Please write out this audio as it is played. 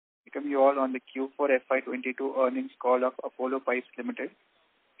welcome you all on the Q4FY22 earnings call of Apollo Pipes Limited.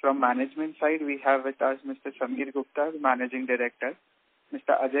 From management side, we have with us Mr. Sameer Gupta, Managing Director,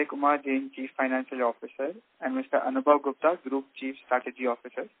 Mr. Ajay Kumar Jain, Chief Financial Officer, and Mr. Anubhav Gupta, Group Chief Strategy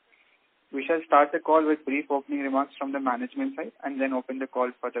Officer. We shall start the call with brief opening remarks from the management side and then open the call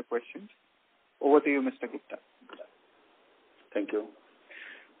for the questions. Over to you, Mr. Gupta. Thank you.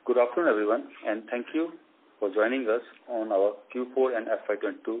 Good afternoon, everyone, and thank you for joining us on our Q4 and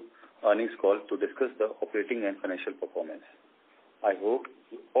FY22 earnings call to discuss the operating and financial performance. I hope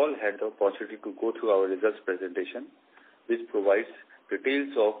you all had the opportunity to go through our results presentation, which provides details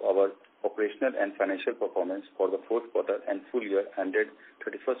of our operational and financial performance for the fourth quarter and full year ended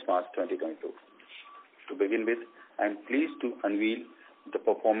 31st March 2022. To begin with, I am pleased to unveil the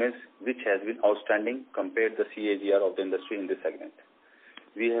performance which has been outstanding compared to the CAGR of the industry in this segment.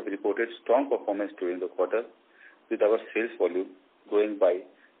 We have reported strong performance during the quarter with our sales volume growing by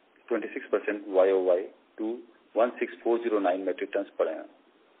 26% YOY to 16,409 metric tons per annum.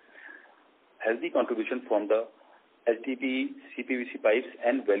 Healthy contribution from the LTP, CPVC pipes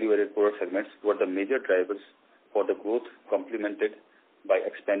and value-added product segments were the major drivers for the growth, complemented by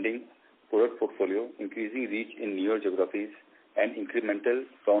expanding product portfolio, increasing reach in newer geographies and incremental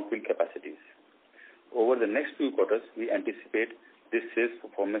brownfield capacities. Over the next few quarters, we anticipate this sales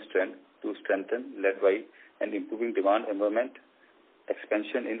performance trend to strengthen, led by an improving demand environment,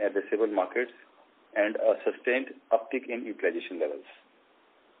 expansion in addressable markets, and a sustained uptick in utilization levels.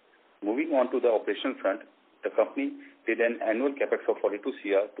 Moving on to the operational front, the company did an annual capex of 42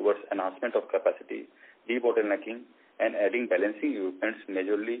 CR towards enhancement of capacity, debottlenecking, and adding balancing equipments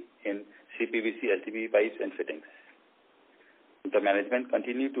majorly in CPVC, LTP pipes and fittings. The management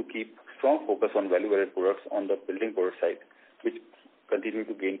continued to keep strong focus on value-added products on the building product side, which continue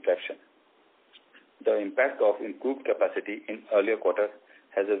to gain traction. The impact of improved capacity in earlier quarters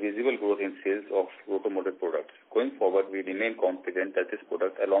has a visible growth in sales of roto-molded products. Going forward, we remain confident that this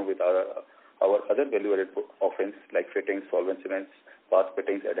product, along with our other value-added offerings like fittings, solvent cements, bath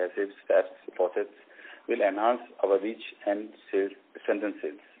fittings, adhesives, taps, faucets, will enhance our reach and strengthen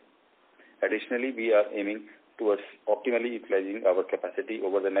sales. Additionally, we are aiming towards optimally utilizing our capacity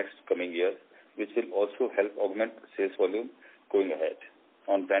over the next coming years, which will also help augment sales volume going ahead.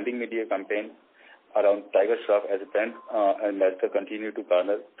 On branding media campaign around Tiger Shroff as a brand ambassador continue to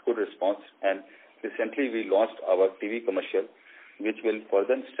garner good response, and recently we launched our TV commercial, which will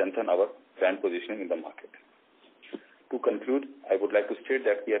further strengthen our brand positioning in the market. To conclude, I would like to state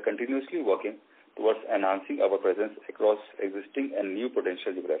that we are continuously working towards enhancing our presence across existing and new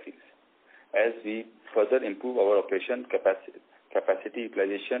potential geographies. As we further improve our operation capacity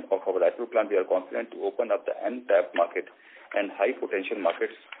utilization of our Raipur plant, we are confident to open up the untapped market and high potential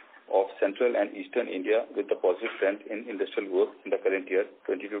markets of Central and Eastern India with the positive trend in industrial growth in the current year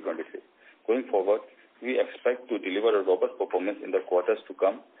 22-23. Going forward, we expect to deliver a robust performance in the quarters to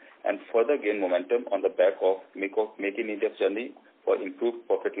come and further gain momentum on the back of Make in India journey for improved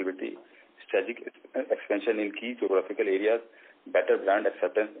profitability, strategic expansion in key geographical areas, better brand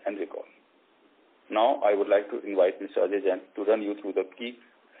acceptance and recall. Now, I would like to invite Mr. Ajay Jain to run you through the key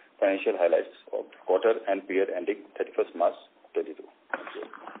financial highlights of quarter and period ending 31st March 2022.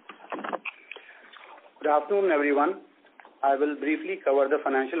 Good afternoon, everyone. I will briefly cover the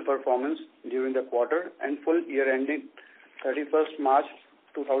financial performance during the quarter and full year ending 31st March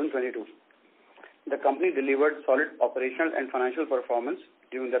 2022. The company delivered solid operational and financial performance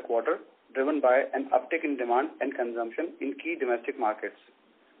during the quarter, driven by an uptick in demand and consumption in key domestic markets.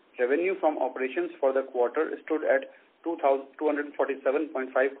 Revenue from operations for the quarter stood at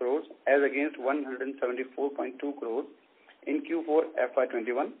 247.5 crores as against 174.2 crores in Q4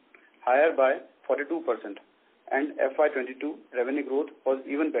 FY21, higher by 42%, and FY22 revenue growth was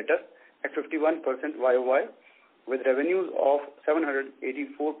even better at 51% YOY, with revenues of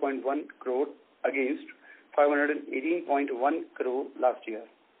 784.1 crore against 518.1 crore last year.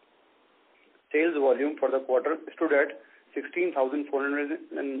 Sales volume for the quarter stood at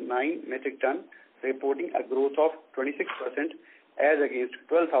 16,409 metric ton, reporting a growth of 26% as against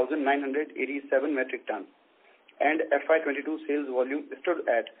 12,987 metric ton. And FY22 sales volume stood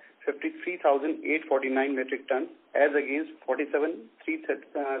at 53,849 metric ton as against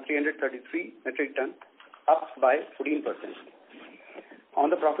 47,333 metric ton, up by 14%. On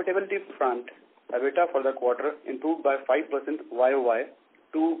the profitability front, EBITDA for the quarter improved by 5% YOY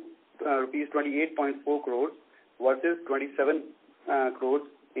to rupees 28.4 crores versus 27 crores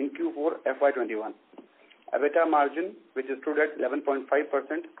in Q4 FY21. EBITDA margin, which stood at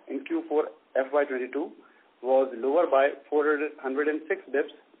 11.5% in Q4 FY22, was lower by 406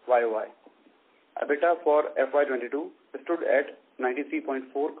 bps YOY. EBITDA for FY22 stood at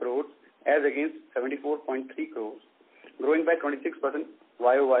 93.4 crores as against 74.3 crores, growing by 26%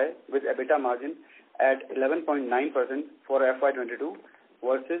 YOY with EBITDA margin at 11.9% for FY22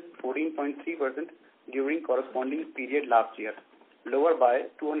 versus 14.3% during corresponding period last year, lower by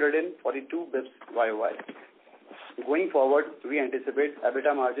 242 bps YOY. Going forward, we anticipate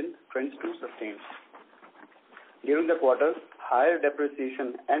EBITDA margin trends to sustain. During the quarter, higher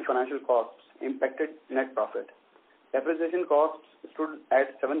depreciation and financial costs impacted net profit. Depreciation costs stood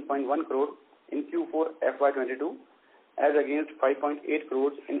at 7.1 crore in Q4 FY22 as against 5.8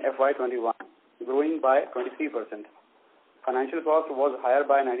 crores in FY21, growing by 23%. Financial cost was higher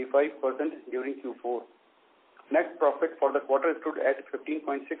by 95% during Q4. Net profit for the quarter stood at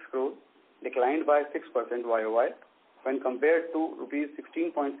 15.6 crores, declined by 6% YOY when compared to rupees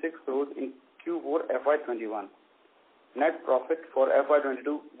 16.6 crores in Q4 FY21. Net profit for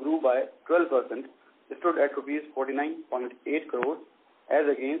FY22 grew by 12%, stood at rupees 49.8 crores as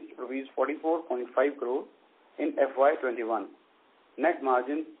against rupees 44.5 crores in FY21. Net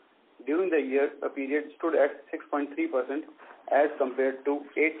margin during the year period stood at 6.3% as compared to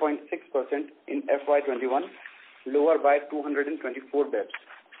 8.6% in FY21, lower by 224 bps.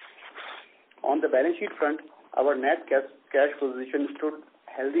 On the balance sheet front, our net cash position stood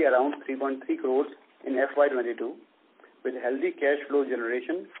healthy around 3.3 crores in FY22. With healthy cash flow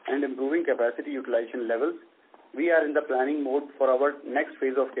generation and improving capacity utilization levels, we are in the planning mode for our next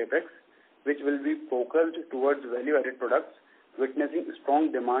phase of CAPEX, which will be focused towards value-added products, witnessing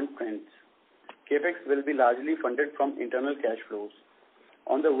strong demand trends. CAPEX will be largely funded from internal cash flows.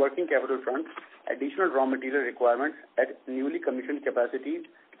 On the working capital front, additional raw material requirements at newly commissioned capacities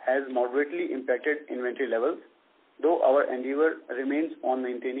has moderately impacted inventory levels, though our endeavor remains on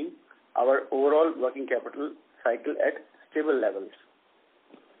maintaining our overall working capital cycle at stable levels.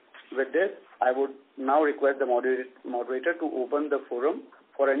 With this, I would now request the moderator to open the forum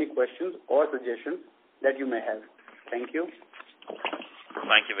for any questions or suggestions that you may have. Thank you.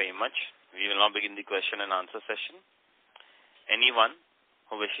 Thank you very much. We will now begin the question and answer session. Anyone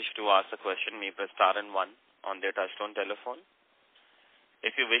who wishes to ask a question may press star and 1 on their touchtone telephone.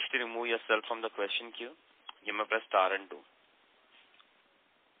 If you wish to remove yourself from the question queue, you may press star and 2.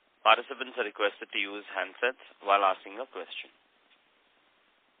 Participants are requested to use handsets while asking a question.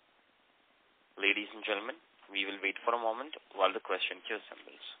 Ladies and gentlemen, we will wait for a moment while the question queue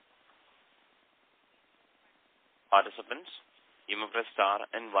assembles. Participants, you may press star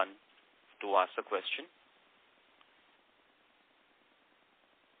and 1 to ask a question.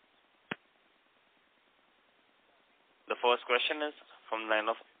 The first question is from the line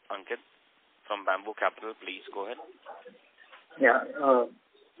of Ankit from Bamboo Capital. Please go ahead. Yeah.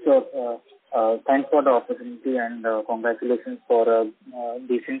 Thanks for the opportunity and congratulations for a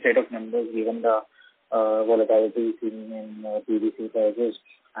decent set of numbers given the volatility seen in PVC prices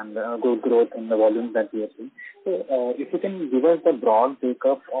and good growth in the volumes that we have seen. So, if you can give us the broad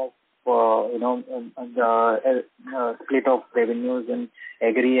breakup of the split of revenues in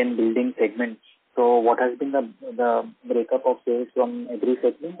agri and building segments. So, what has been the breakup of sales from agri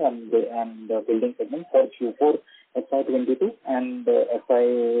segment and the building segment for Q4 FY22 and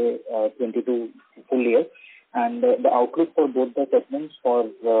FY22 full year, and the outlook for both the segments for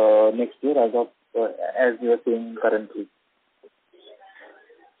next year as we are seeing currently?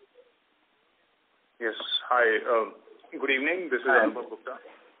 Yes. Hi. Good evening. This is Anubhav Gupta.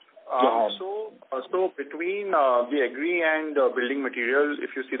 So between the agri and building material, if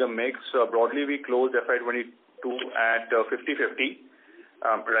you see the mix, broadly we closed FY22 at 50-50.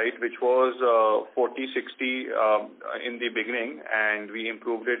 Right, which was 40-60 in the beginning, and we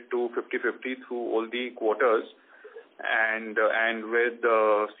improved it to 50-50 through all the quarters. And with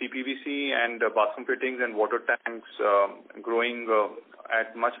CPVC and bathroom fittings and water tanks growing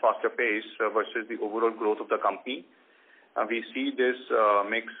at much faster pace versus the overall growth of the company, we see this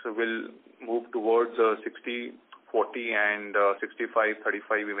mix will move towards 60-40 and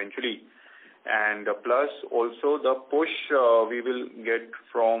 65-35 eventually. And plus also the push we will get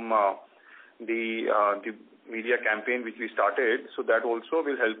from the media campaign which we started, so that also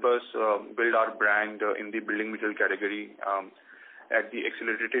will help us build our brand in the building material category at the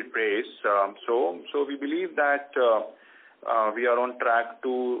accelerated pace. So we believe that we are on track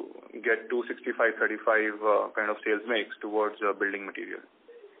to get to 65-35 kind of sales mix towards building material.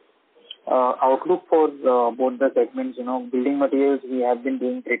 Outlook for both the segments, building materials we have been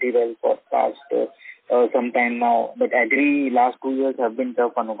doing pretty well for past some time now, but agri last 2 years have been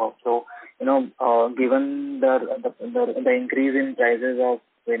tough, Anubhav. So, given the increase in prices of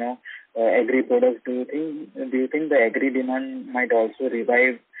agri products, do you think the agri demand might also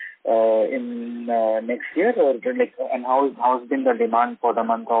revive in next year, or like, and how's been the demand for the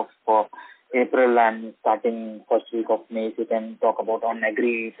month of April and starting first week of May? If you can talk about on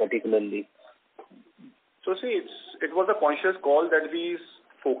agri particularly. So see, it was a conscious call that we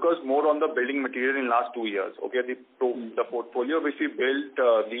focus more on the building material in last 2 years. Okay, the portfolio which we built,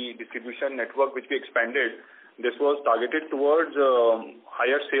 the distribution network which we expanded, this was targeted towards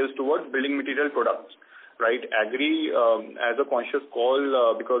higher sales towards building material products, right? Agri, as a conscious call,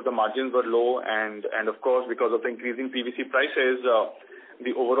 because the margins were low and of course because of the increasing PVC prices,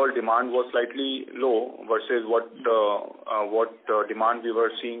 the overall demand was slightly low versus what demand we were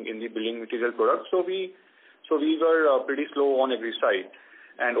seeing in the building material products. So we were pretty slow on agri side,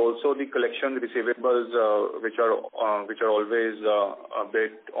 and also the collection receivables, which are always a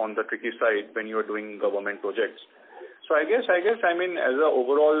bit on the tricky side when you are doing government projects. So I guess I mean, as a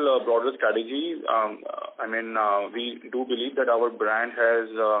overall broader strategy, we do believe that our brand has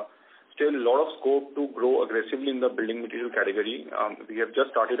still a lot of scope to grow aggressively in the building material category. We have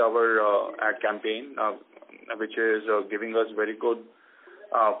just started our ad campaign, which is giving us very good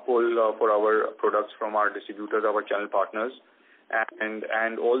pull for our products from our distributors, our channel partners,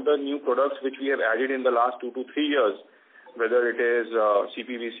 and all the new products which we have added in the last 2 to 3 years, whether it is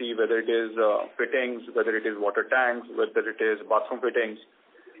CPVC, whether it is fittings, whether it is water tanks, whether it is bathroom fittings.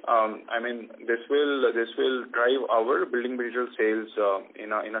 This will drive our building material sales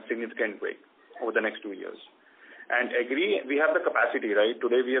in a significant way over the next 2 years. And agri, we have the capacity, right?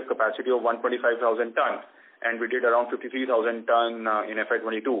 Today we have capacity of 125,000 ton, and we did around 53,000 ton in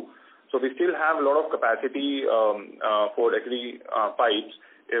FY22. So we still have a lot of capacity for agri pipes.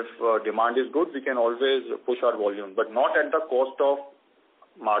 If demand is good, we can always push our volume, but not at the cost of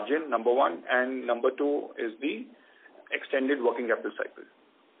margin, number one, and number two is the extended working capital cycle.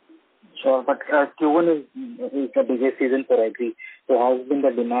 Sure, but Q1 is the biggest season for agri. So how has been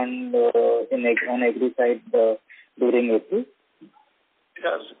the demand on agri side during April?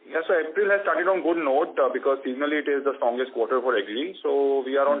 Yes, so April has started on good note because seasonally it is the strongest quarter for agri. So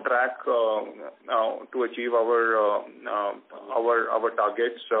we are on track to achieve our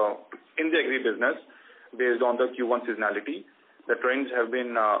targets in the agri business based on the Q1 seasonality. The trends have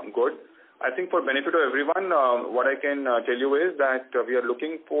been good. I think for benefit of everyone, what I can tell you is that we are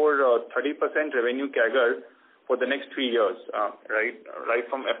looking for 30% revenue CAGR for the next 3 years, right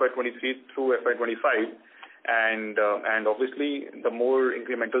from FY23 through FY25. And obviously the more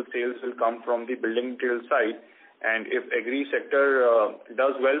incremental sales will come from the building material side, and if agri sector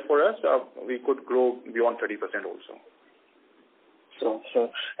does well for us, we could grow beyond 30% also. Sure.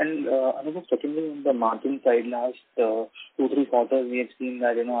 And secondly, on the margin side, last 2-3 quarters we have seen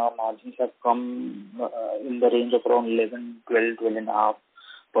that our margins have come in the range of around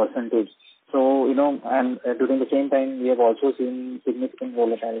 12.5%. So and during the same time we have also seen significant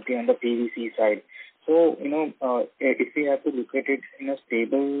volatility on the PVC side. So, if we have to look at it in a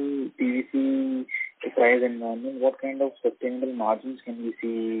stable PVC price environment, what kind of sustainable margins can we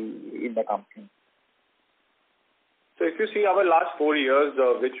see in the company? So if you see our last 4 years,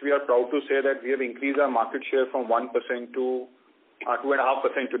 which we are proud to say that we have increased our market share from 1% to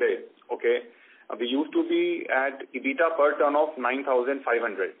 2.5% today, okay? We used to be at EBITDA per ton of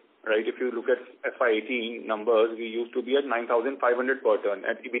 9,500, right? If you look at FY18 numbers, we used to be at 9,500 per ton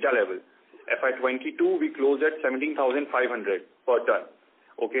at EBITDA level. FY22, we closed at 17,500 per ton.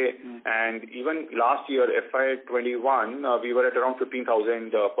 Okay, and even last year, FY21, we were at around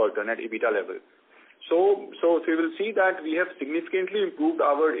 15,000 per ton at EBITDA level. So we will see that we have significantly improved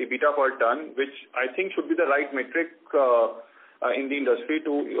our EBITDA per ton, which I think should be the right metric in the industry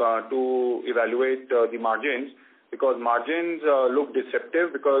to evaluate the margins, because margins look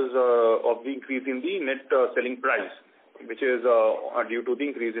deceptive because of the increase in the net selling price, which is due to the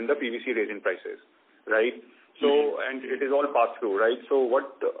increase in the PVC resin prices, right? So, and it is all passed through, right? So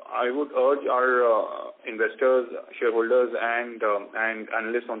what I would urge our investors, shareholders, and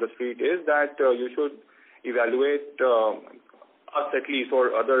analysts on the street is that you should evaluate us at least,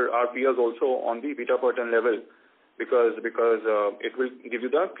 or our peers also, on the EBITDA per ton level, because it will give you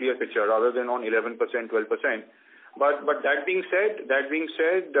the clear picture rather than on 11%, 12%. But that being said,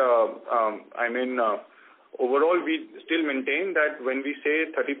 overall, we still maintain that when we say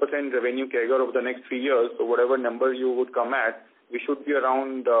 30% revenue CAGR over the next 3 years, so whatever number you would come at, we should be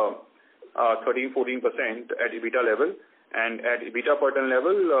around 13-14% at EBITDA level, and at EBITDA per ton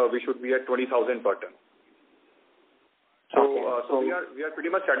level, we should be at 20,000 per ton. So we are pretty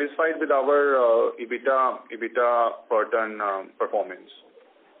much satisfied with our EBITDA per ton performance.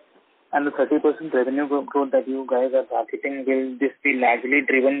 And the 30% revenue growth that you guys are targeting, will this be largely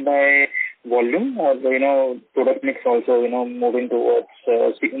driven by volume or, product mix also, moving towards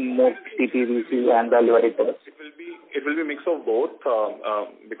more CPVC and value-added products? It will be mix of both,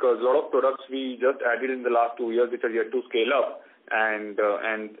 because a lot of products we just added in the last 2 years which are yet to scale up, and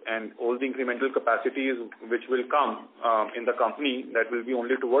all the incremental capacities which will come in the company, that will be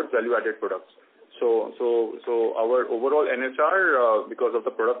only towards value-added products. So our overall NSR, because of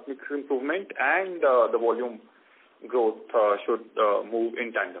the product mix improvement and the volume growth, should move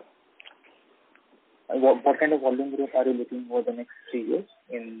in tandem. What kind of volume growth are you looking for the next 3 years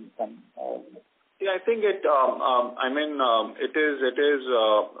in some? Yeah, I think it. It is.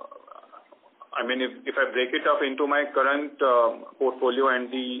 If I break it up into my current portfolio and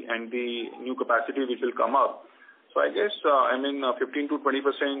the new capacity which will come up, so I guess 15 to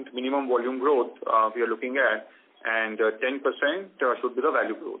 20% minimum volume growth we are looking at, and 10% should be the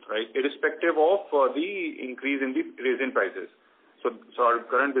value growth, right? Irrespective of the increase in the resin prices. So our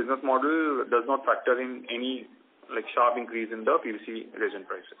current business model does not factor in any sharp increase in the PVC resin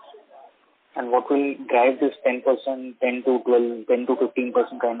prices. And what will drive this 10%, 10 to 12, 10 to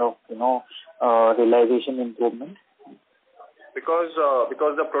 15% kind of realization improvement? Because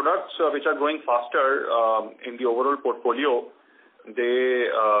the products which are growing faster in the overall portfolio, they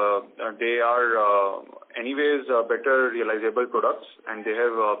are anyways better realizable products, and they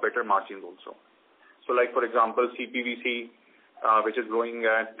have better margins also. So like for example CPVC, which is growing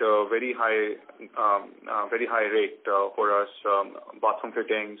at very high rate for us, bathroom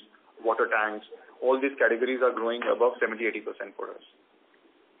fittings, water tanks, all these categories are growing above 70-80% for us.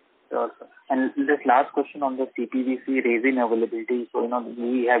 Sure, sir. And this last question on the CPVC resin availability. So,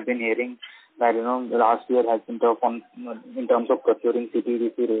 we have been hearing that, the last year has been tough in terms of procuring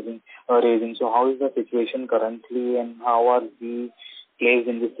CPVC resin. So how is the situation currently, and how are we placed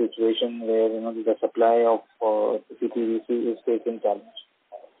in this situation where, the supply of CPVC is facing challenge?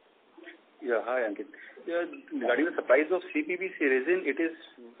 Yeah, hi Ankit. Yeah, regarding the supplies of CPVC resin, it is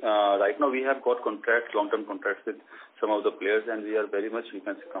right now we have got long-term contracts with some of the players, and we are very much in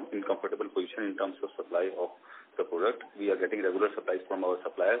comfortable position in terms of supply of the product. We are getting regular supplies from our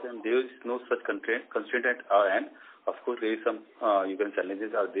suppliers, and there is no such constraint at our end. Of course, there is some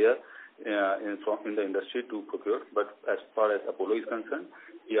challenges are there in the industry to procure, but as far as Apollo is concerned,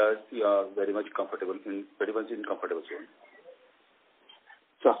 we are very much comfortable in comfortable zone.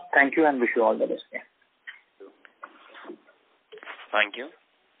 So thank you and wish you all the best. Yeah. Thank you.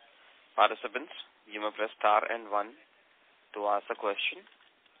 Participants, you may press star and 1 to ask a question.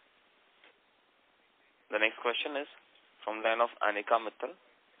 The next question is from the line of Anika Mittal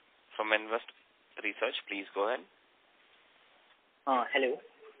from Invest Research. Please go ahead. Hello.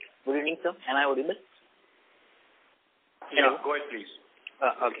 Good evening, sir. Am I audible? Yeah, go ahead, please.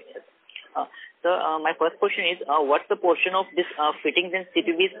 Okay. So my first question is, what's the portion of this fittings and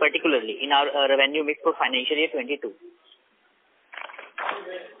CPVs particularly in our revenue mix for financial year 22?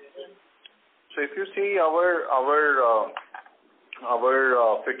 So if you see our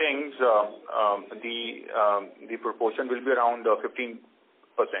fittings, the proportion will be around 15%.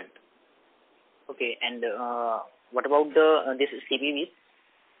 Okay, and what about this CPVs?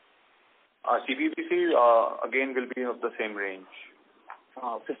 CPVC again will be of the same range.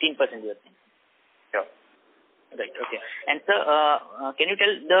 15% you are saying? Yeah. Right. Okay. And sir, can you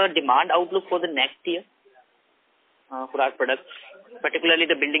tell the demand outlook for the next year for our products, particularly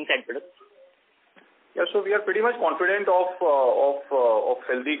the building side products? Yeah, so we are pretty much confident of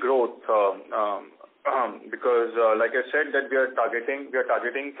healthy growth because, like I said, that we are targeting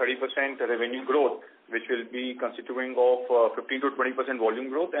 30% revenue growth, which will be constituting of 15 to 20% volume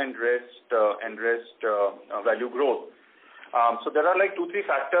growth and rest value growth. So there are 2-3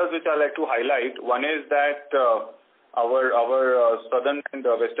 factors which I like to highlight. One is that our southern and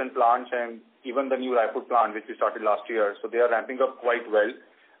western plants, and even the new Raipur plant which we started last year, so they are ramping up quite well.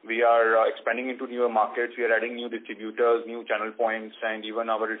 We are expanding into newer markets. We are adding new distributors, new channel points, and even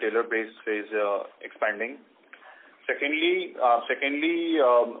our retailer base is expanding. Secondly,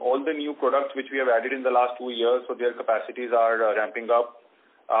 all the new products which we have added in the last 2 years, so their capacities are ramping up.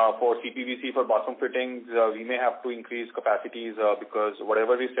 For CPVC, for bathroom fittings, we may have to increase capacities because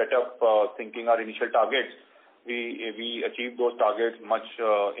whatever we set up, thinking our initial targets, we achieve those targets much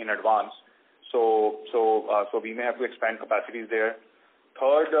in advance. So we may have to expand capacities there.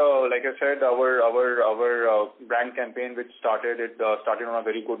 Third, like I said, our brand campaign which started on a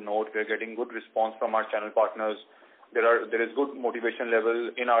very good note. We are getting good response from our channel partners. There is good motivation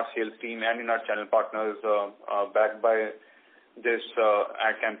level in our sales team and in our channel partners backed by this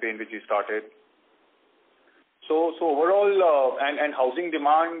ad campaign which we started. So overall, and housing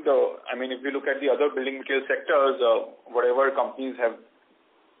demand, if we look at the other building material sectors, whatever companies have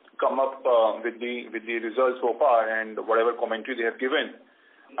come up with the results so far and whatever commentary they have given,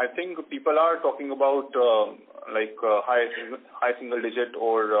 I think people are talking about high single digit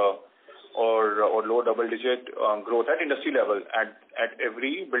or low double digit growth at industry level at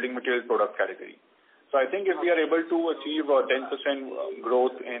every building material product category. So I think if we are able to achieve a 10%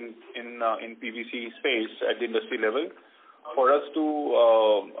 growth in PVC space at the industry level, for us to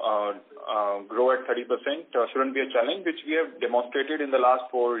grow at 30% shouldn't be a challenge, which we have demonstrated in the last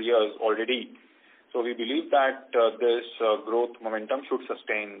 4 years already. So we believe that this growth momentum should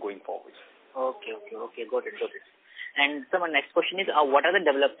sustain going forward. Okay. Got it. And so my next question is, what are the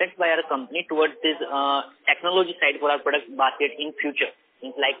developments by our company towards this technology side for our product basket in future?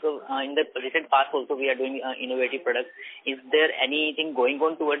 Like in the recent past also we are doing innovative products. Is there anything going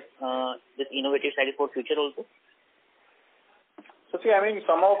on towards this innovative side for future also? So see, I mean,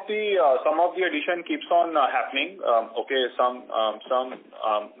 some of the addition keeps on happening.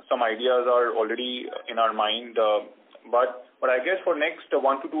 Some ideas are already in our mind, but I guess for next 1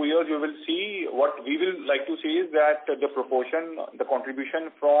 to 2 years, you will see what we will like to see is that the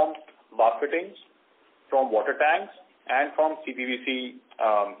contribution from basketings, from water tanks, and from CPVC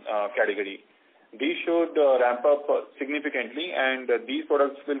category. These should ramp up significantly, and these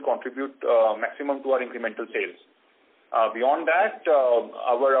products will contribute maximum to our incremental sales. Beyond that,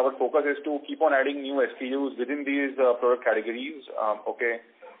 our focus is to keep on adding new SKUs within these product categories.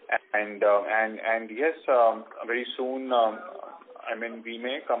 And yes, very soon, I mean, we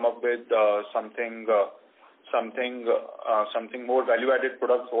may come up with something more value-added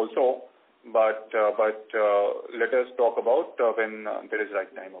products also. But let us talk about when there is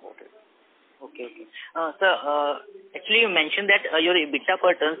right time about it. Okay. Sir, actually you mentioned that your EBITDA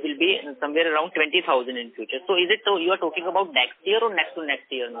per tons will be somewhere around 20,000 in future. So is it so you are talking about next year or next to next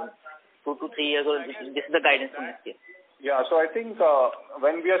year? 2 to 3 years, or this is the guidance for next year? Yeah, so I think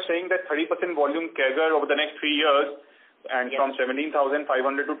when we are saying that 30% volume CAGR over the next 3 years, and from 17,500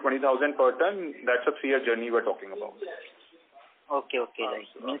 to 20,000 per ton, that's a 3-year journey we're talking about. Okay. Right.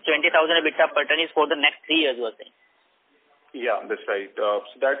 Means 20,000 EBITDA per ton is for the next 3 years, you are saying? Yeah, that's right. So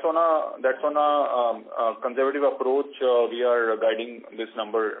that's on a conservative approach. We are guiding this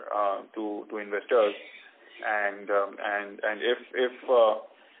number to investors, and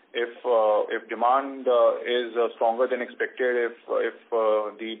if demand is stronger than expected, if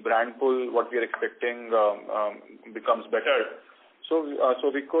the brand pull what we are expecting becomes better, so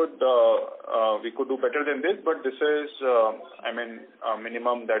we could do better than this, but this is a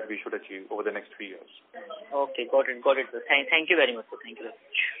minimum that we should achieve over the next 3 years. Okay, got it. Sir. Thank you very much, sir. Thank you very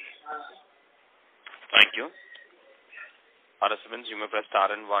much. Thank you. Participants, you may press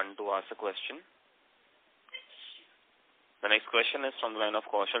star and 1 to ask a question. The next question is from the line of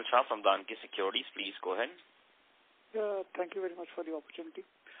Kaushal Shah from Danki Securities. Please go ahead. Thank you very much for the opportunity.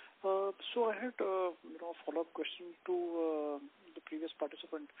 So I had a follow-up question to the previous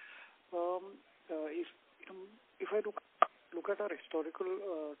participant. If I look at our historical,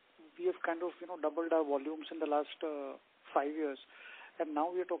 we have kind of doubled our volumes in the last 5 years, and now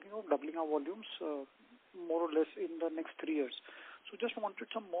we are talking of doubling our volumes more or less in the next 3 years. So just wanted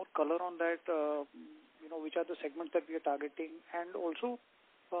some more color on that. Which are the segments that we are targeting, and also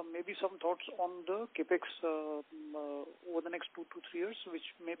maybe some thoughts on the capex over the next 2 to 3 years,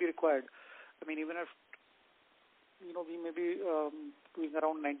 which may be required. I mean, even if we may be doing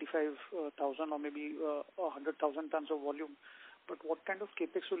around 95,000 or maybe 100,000 tons of volume, but what kind of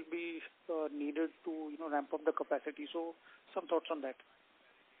capex will be needed to ramp up the capacity? So some thoughts on that.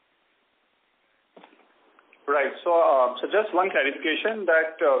 Right. So just one clarification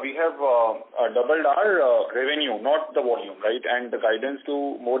that we have doubled our revenue, not the volume, right? And the guidance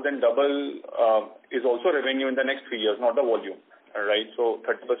to more than double is also revenue in the next 3 years, not the volume, right? So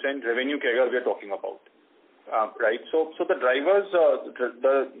 30% revenue CAGR we are talking about, right? So the drivers,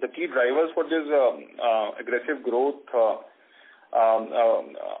 the key drivers for this aggressive growth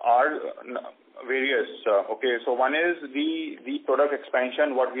are various. So one is the product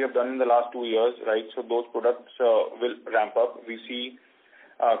expansion, what we have done in the last 2 years, right? So those products will ramp up. We see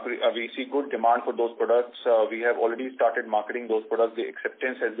good demand for those products. We have already started marketing those products. The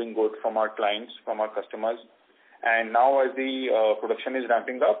acceptance has been good from our clients, from our customers. And now as the production is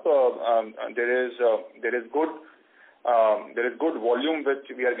ramping up, there is good volume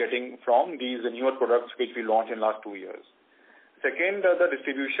which we are getting from these newer products which we launched in last 2 years. Second, the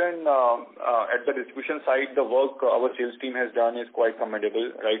distribution, at the distribution side, the work our sales team has done is quite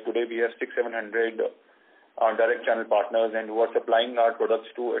commendable, right? Today we have 600-700 direct channel partners and who are supplying our products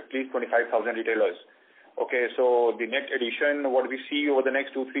to at least 25,000 retailers Okay, so the net addition, what we see over the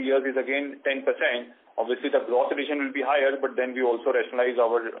next 2-3 years is again 10%. Obviously, the gross addition will be higher, but then we also rationalize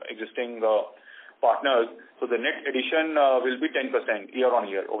our existing partners. So the net addition will be 10% year on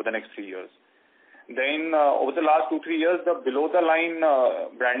year over the next 3 years. Then over the last 2-3 years, the below the line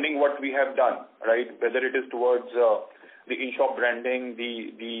branding what we have done, right? Whether it is towards the in-shop branding,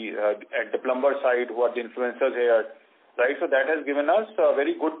 at the plumber side, who are the influencers here, right? So that has given us a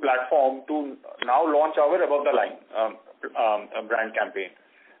very good platform to now launch our above the line brand campaign.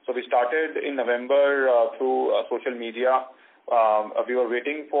 So we started in November through social media. We were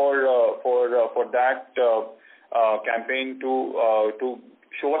waiting for that campaign to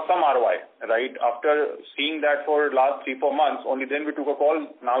show us some ROI, right? After seeing that for last 3-4 months, only then we took a call.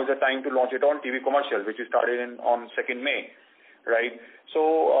 Now is the time to launch it on TV commercial, which we started on 2nd May, right?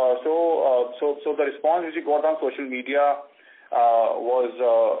 So the response which we got on social media was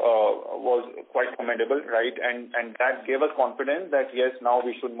quite commendable, right? And that gave us confidence that yes, now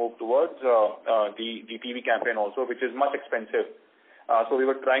we should move towards the TV campaign also, which is much expensive. So we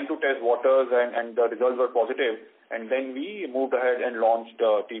were trying to test waters, and the results were positive. And then we moved ahead and launched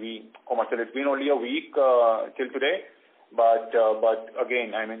TV commercial. It's been only a week till today, but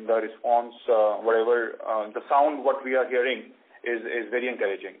again, I mean, the response, the sound what we are hearing is very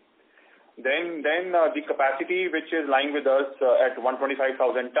encouraging. Then the capacity which is lying with us at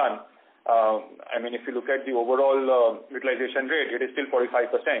 125,000 ton. I mean, if you look at the overall utilization rate, it is still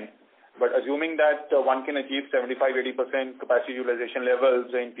 45%. But assuming that one can achieve 75-80% capacity utilization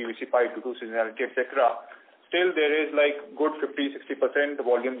levels in PVC pipe due to seasonality, etc., still there is like good 50-60%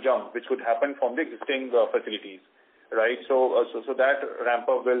 volume jump which could happen from the existing facilities, right? So that ramp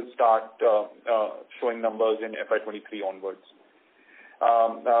up will start showing numbers in FY23 onwards.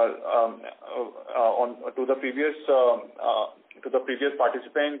 To the previous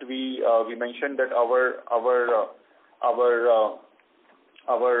participant, we mentioned that our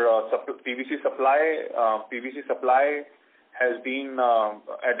PVC supply has been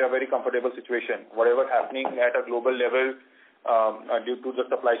at a very comfortable situation. Whatever happening at a global level due to the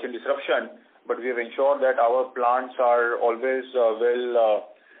supply chain disruption, but we have ensured that our plants are always well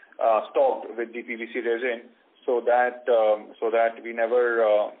stocked with the PVC resin, so that we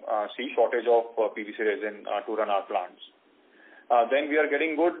never see shortage of PVC resin to run our plants. Then we are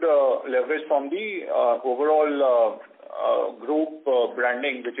getting good leverage from the overall group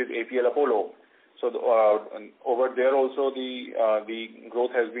branding, which is APL Apollo. So over there also the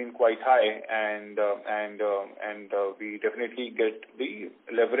growth has been quite high, and we definitely get the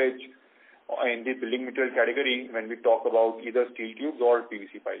leverage in the building material category when we talk about either steel tubes or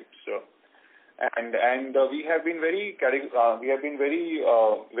PVC pipes. And we have been very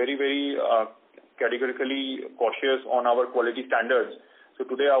categorically cautious on our quality standards. So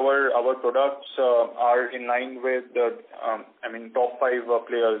today our products are in line with top 5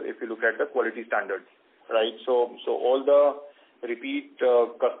 players if you look at the quality standards, right? So all the repeat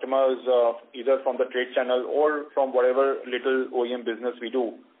customers either from the trade channel or from whatever little OEM business we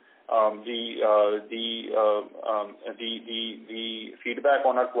do, the feedback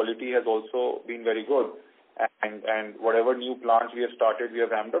on our quality has also been very good. And whatever new plants we have started, we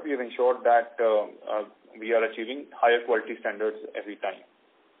have ramped up, we have ensured that we are achieving higher quality standards every time.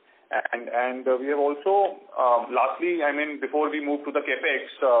 And we have also, lastly, I mean, before we move to the capex,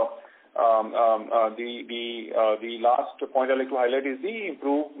 the last point I'd like to highlight is the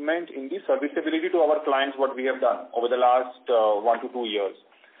improvement in the serviceability to our clients, what we have done over the last 1 to 2 years.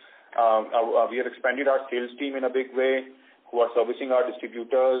 We have expanded our sales team in a big way, who are servicing our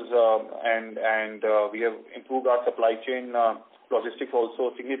distributors, and we have improved our supply chain logistics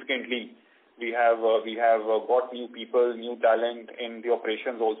also significantly. We have got new people, new talent in the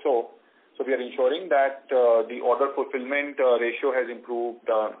operations also. So we are ensuring that the order fulfillment ratio has improved,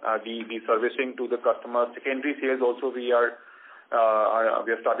 the servicing to the customer. Secondary sales also we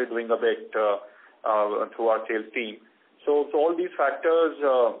have started doing a bit through our sales team. So all these factors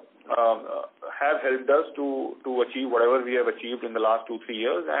have helped us to achieve whatever we have achieved in the last 2-3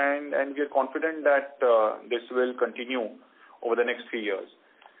 years, and we are confident that this will continue over the next 3 years.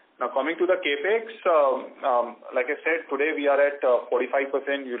 Now coming to the capex, like I said, today we are at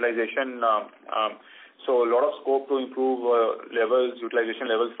 45% utilization, so a lot of scope to improve utilization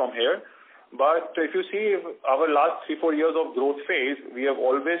levels from here. But if you see our last 3-4 years of growth phase, we have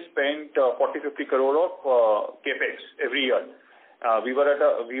always spent 40-50 crore of capex every year. We were a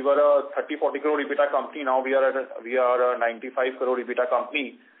 30-40 crore EBITDA company. Now we are a 95 crore EBITDA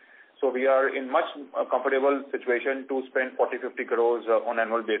company. So we are in much comfortable situation to spend 40-50 crores on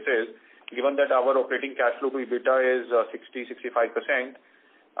annual basis, given that our operating cash flow to EBITDA is 60-65%,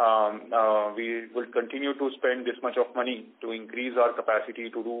 we will continue to spend this much of money to increase our capacity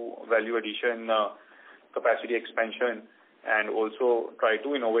to do value addition, capacity expansion, and also try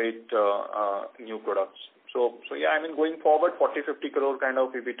to innovate new products. So yeah, I mean, going forward, 40-50 crore kind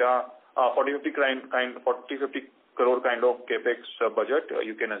of EBITDA, 40-50 crore kind of capex budget,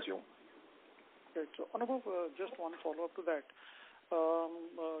 you can assume. Right. So, Anubhav, just one follow-up to that.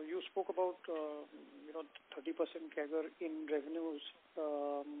 You spoke about 30% CAGR in revenues.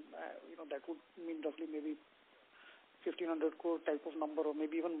 That would mean roughly maybe 1,500 crore type of number, or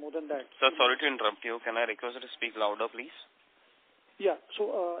maybe even more than that. Sir, sorry to interrupt you. Can I request you to speak louder, please? Yeah.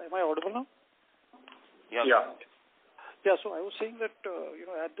 So, am I audible now? Yeah. Yeah, so I was saying that,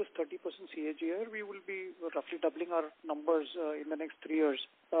 at this 30% CAGR, we will be roughly doubling our numbers in the next 3 years.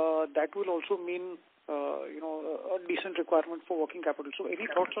 That will also mean, a decent requirement for working capital. So any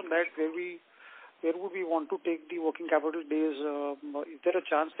thoughts on that, where would we want to take the working capital days? Is there a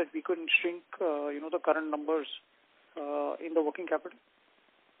chance that we could shrink, the current numbers in the working capital?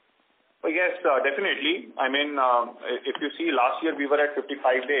 Well, yes, definitely. I mean, if you see last year we were at 55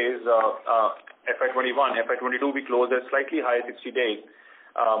 days, FY21, FY22 we closed at slightly higher 60 days.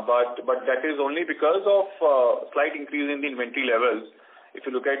 But that is only because of slight increase in the inventory levels. If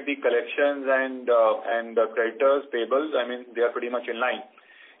you look at the collections and creditors, payables, I mean, they are pretty much in line.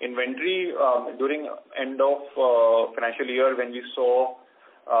 Inventory during end of financial year when we saw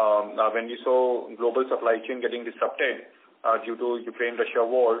global supply chain getting disrupted due to Ukraine-Russia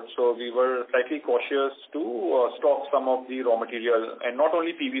war, so we were slightly cautious to stock some of the raw material, and not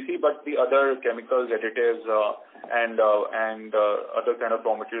only PVC but the other chemicals, additives, and other kind of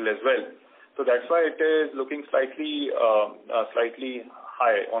raw material as well. So that's why it is looking slightly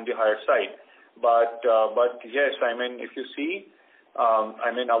high on the higher side. But yes, I mean, if you see,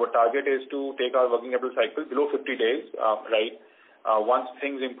 our target is to take our working capital cycle below 50 days, right? Once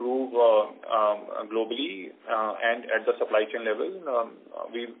things improve globally and at the supply chain level,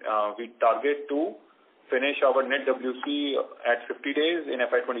 we target to finish our net WC at 50 days in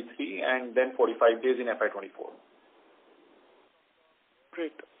FY23 and then 45 days in FY24.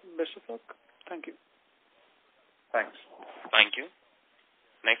 Great. Best of luck. Thank you. Thanks. Thank you.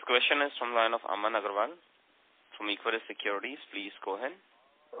 Next question is from the line of Aman Agarwal from Equirus Securities. Please go ahead.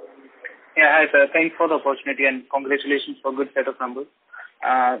 Yeah, hi sir. Thanks for the opportunity and congratulations for good set of numbers.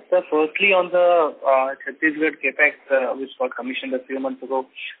 Sir, firstly on the Chhattisgarh capex which got commissioned a few months ago,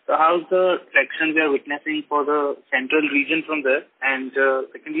 so how's the traction we are witnessing for the central region from there? And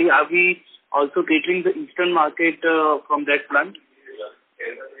secondly, are we also catering the eastern market from that plant?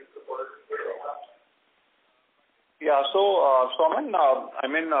 Yeah, so Aman,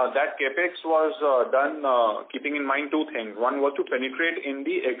 that capex was done keeping in mind two things. One was to penetrate in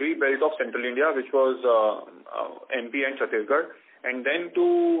the agri belt of central India, which was MP and Chhattisgarh, and then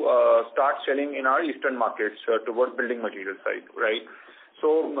to start selling in our eastern markets towards building material side, right?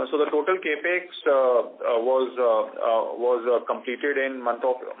 So the total capex was completed in month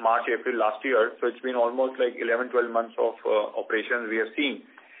of March, April last year. So it's been almost like 11-12 months of operations we have seen.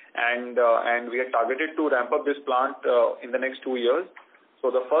 And we are targeted to ramp up this plant in the next 2 years. So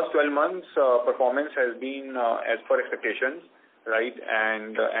the first 12 months performance has been as per expectations, right?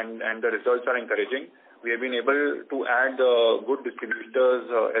 And the results are encouraging. We have been able to add good distributors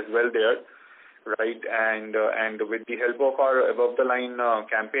as well there, right? And with the help of our above the line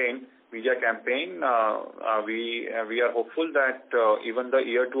media campaign, we are hopeful that even the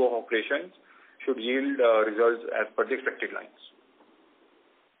year 2 of operations should yield results as per the expected lines.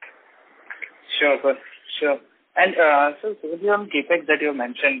 Sure, sir. Sure. And so on capex that you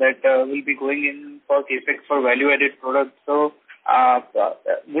mentioned that will be going in for capex for value-added products. So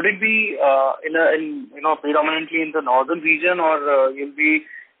would it be predominantly in the northern region, or you'll be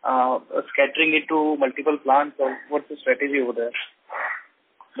scattering it to multiple plants, or what's the strategy over there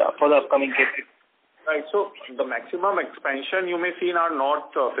for the upcoming capex? Right. So the maximum expansion you may see in our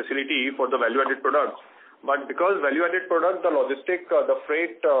north facility for the value-added products. But because value-added product, the logistic, the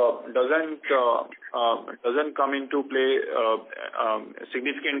freight doesn't come into play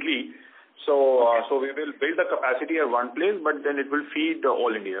significantly. So we will build the capacity at one place, but then it will feed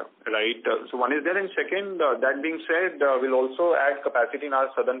all India, right? So one is there, and second, that being said, we'll also add capacity in our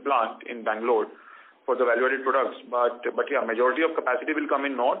southern plant in Bangalore for the value-added products. But yeah, majority of capacity will come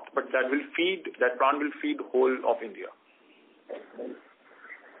in north, but that plant will feed whole of India.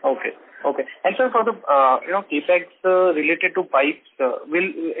 Okay. And sir, for the capex related to pipes,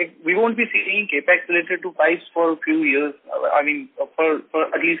 we won't be seeing capex related to pipes for a few years. I mean, for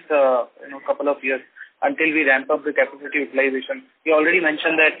at least couple of years. until we ramp up the capacity utilization? You already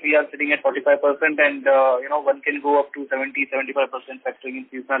mentioned that we are sitting at 45% and, one can go up to 70-75% factoring in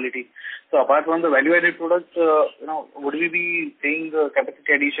seasonality. So apart from the value-added products, would we be seeing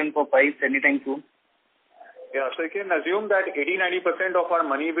capacity addition for pipes anytime soon? Yeah, so you can assume that 80-90% of our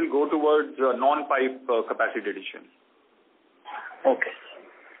money will go towards non-pipe capacity addition. Okay.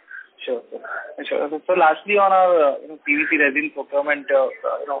 Sure. So lastly, on our PVC resin procurement,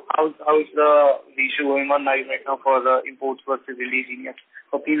 how's the issue going on right now for the imports versus indigenous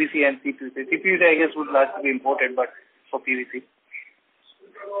for PVC and CPVC? CPVC, I guess, would largely be imported, but for PVC.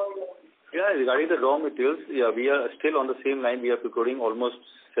 Yeah, regarding the raw materials, we are still on the same line. We are procuring almost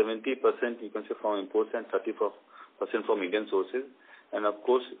 70%, you can say, from imports and 30% from Indian sources. And of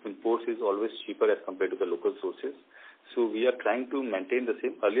course, imports is always cheaper as compared to the local sources. So we are trying to maintain the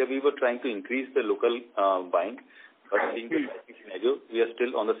same. Earlier, we were trying to increase the local buying, but seeing the scenario, we are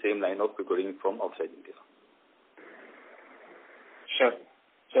still on the same line of procuring from outside India. Sure.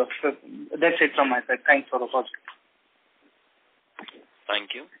 That's it from my side. Thanks for the call.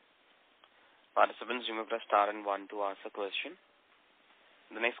 Thank you. Participants, you may press star and 1 to ask a question.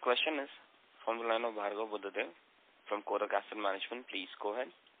 The next question is from the line of Bhargav Buddhadev from Kotak Asset Management. Please go ahead.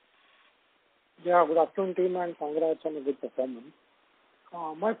 Yeah, good afternoon, team, and congrats on a good performance.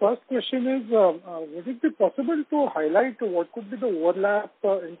 My first question is, would it be possible to highlight what could be the overlap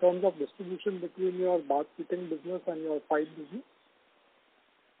in terms of distribution between your bath fitting business and your pipe business?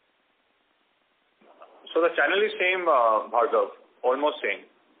 So the channel is same, Bhargav, almost same.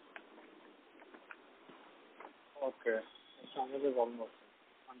 Okay, the channel is almost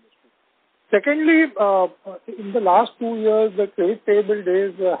understood. Secondly, in the last 2 years, the trade payable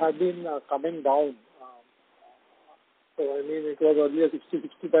days have been coming down. So, I mean, it was earlier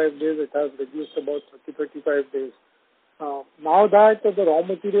 60-65 days. It has reduced about 30-35 days. Now that the raw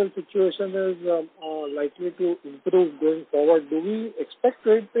material situation is likely to improve going forward, do we expect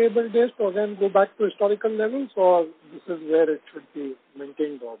trade payable days to again go back to historical levels, or this is where it should be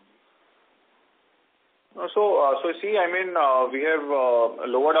maintained on? So see, I mean, we have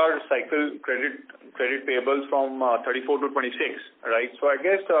lowered our cycle credit payables from 34 to 26, right? So I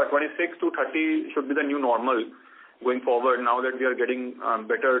guess 26 to 30 should be the new normal going forward now that we are getting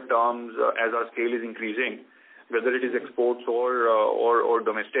better terms as our scale is increasing, whether it is exports or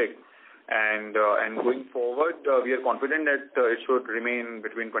domestic. And going forward, we are confident that it should remain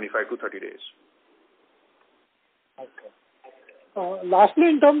between 25 to 30 days. Okay. Lastly,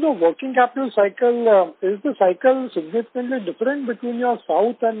 in terms of working capital cycle, is the cycle significantly different between your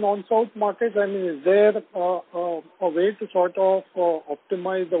south and non-south markets? I mean, is there a way to sort of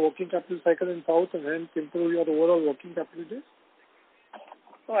optimize the working capital cycle in south and hence improve your overall working capital days?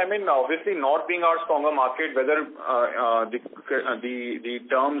 No, I mean, obviously, North being our stronger market, whether the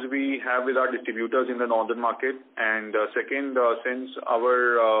terms we have with our distributors in the northern market, and second, since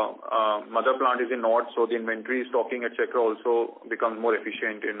our mother plant is in North, so the inventory stocking, etc., also becomes more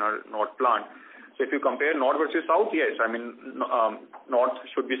efficient in our North plant. So if you compare North versus South, yes, I mean, North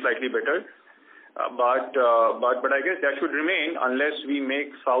should be slightly better, but I guess that should remain unless we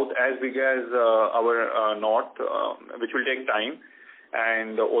make South as big as our North, which will take time.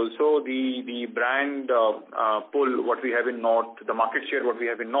 And also the brand pull what we have in North, the market share what we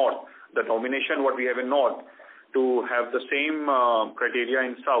have in North, the domination what we have in North, to have the same criteria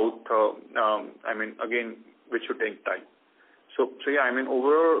in South, I mean, again, which should take time. So yeah, I mean,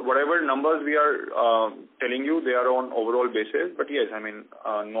 overall, whatever numbers we are telling you, they are on overall basis. But yes, I mean,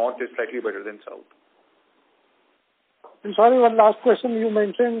 North is slightly better than South. I'm sorry, one last question. You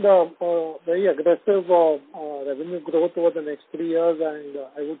mentioned very aggressive revenue growth over the next 3 years, and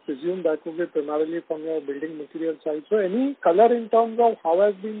I would presume that would be primarily from your building material side. So any color in terms of how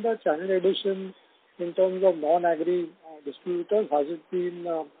has been the channel addition in terms of non-agri distributors? Has it been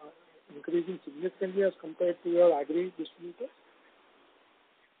increasing significantly as compared to your agri distributors?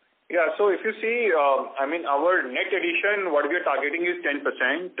 Yeah, so if you see, I mean, our net addition, what we are targeting is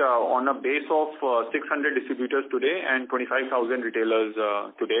 10% on a base of 600 distributors today and 25,000 retailers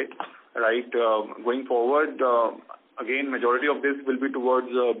today, right? Going forward, again, majority of this will be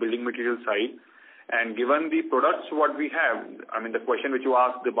towards building material side. And given the products what we have, I mean, the question which you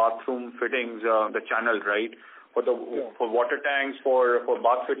asked, the bathroom fittings, the channel, right? For water tanks, for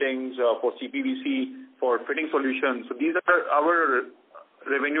bath fittings, for CPVC, for fitting solutions. So these are our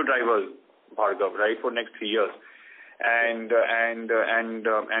revenue drivers, Bhargav, right, for next 3 years, and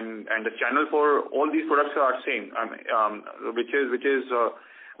the channel for all these products are same, which has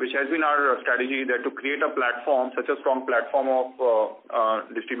been our strategy, that to create a platform, such a strong platform of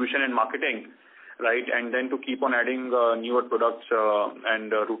distribution and marketing, right? And then to keep on adding newer products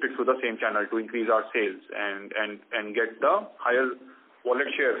and route it through the same channel to increase our sales and get the higher wallet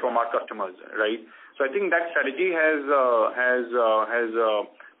share from our customers, right? So I think that strategy has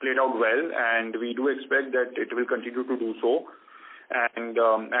played out well, and we do expect that it will continue to do so. And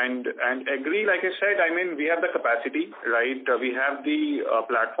agree, like I said, I mean, we have the capacity, right? We have the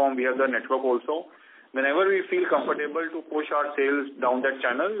platform, we have the network also. Whenever we feel comfortable to push our sales down that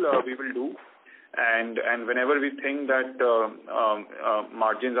channel, we will do. And whenever we think that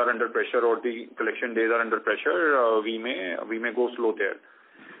margins are under pressure or the collection days are under pressure, we may go slow there.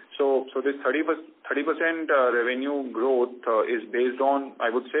 So this 30% revenue growth is based on, I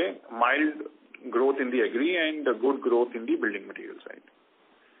would say, mild growth in the agri and good growth in the building material side.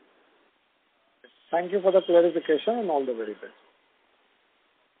 Thank you for the clarification and all the very best.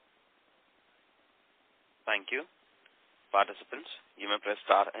 Thank you. Participants, you may press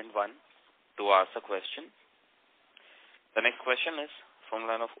star and 1 to ask a question. The next question is from the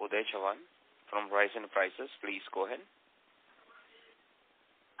line of Uday Chavan from Rise and Prices. Please go ahead.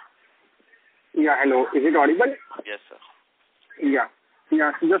 Yeah, hello. Is it audible? Yes, sir. Yeah.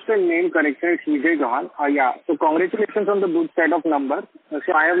 So just a name correction. It's Vijay Gahan. So congratulations on the good set of numbers.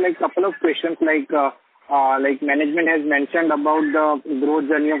 So I have like couple of questions like management has mentioned about the growth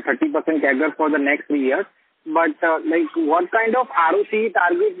journey of 30% CAGR for the next 3 years. But what kind of ROC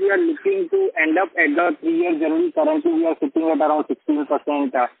target we are looking to end up at the 3-year journey? Currently we are sitting at around 16%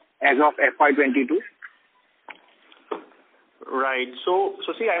 as of FY22. Right. So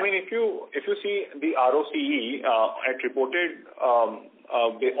see, I mean, if you see the ROCE at reported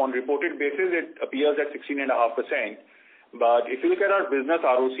on reported basis, it appears at 16.5%. But if you look at our business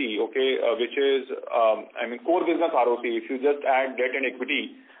ROC, which is core business ROC, if you just add debt and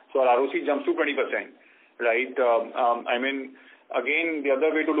equity, so our ROC jumps to 20%, right? Again, the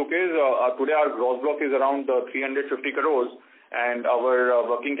other way to look is today our gross block is around 350 crores, and our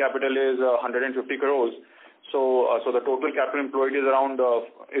working capital is 150 crores. So the total capital employed is around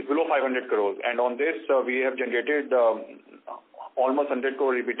is below 500 crores, and on this we have generated almost 100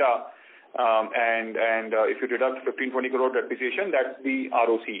 crore EBITDA, and if you deduct 15-20 crore depreciation, that's the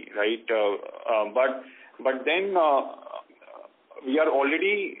ROC, right? But then we have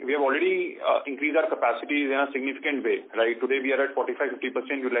already increased our capacities in a significant way, right? Today we are at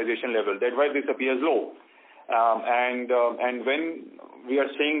 45-50% utilization level. That's why this appears low. And when we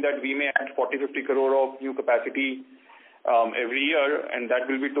are saying that we may add 40-50 crore of new capacity every year, and that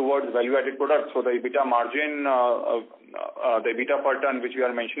will be towards value-added products. So the EBITDA margin, the EBITDA per ton, which we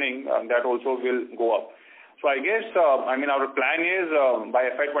are mentioning, that also will go up. So I guess, our plan is by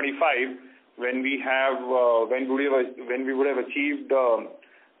FY25, when we would have achieved 30%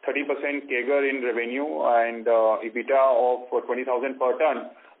 CAGR in revenue and EBITDA of 20,000 per ton,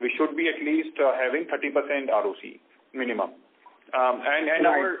 we should be at least having 30% ROC minimum. And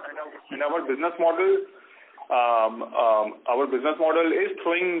our business model, is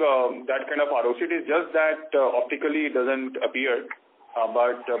throwing that kind of ROC. It is just that optically it doesn't appear,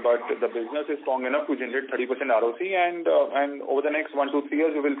 but the business is strong enough to generate 30% ROC, and over the next 1 to 3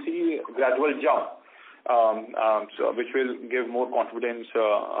 years we will see a gradual jump, which will give more confidence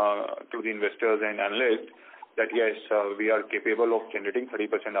to the investors and analysts that yes, we are capable of generating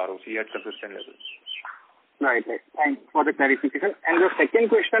 30% ROC at consistent levels. Right. Thanks for the clarification. And the second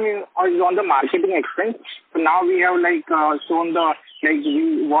question is on the marketing expense. So now we have shown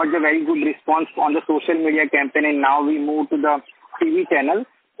we watched a very good response on the social media campaign, and now we move to the TV channel.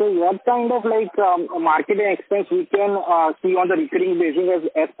 So what kind of marketing expense we can see on the recurring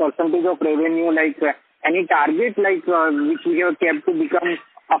basis as percentage of revenue? Any target which we have kept to become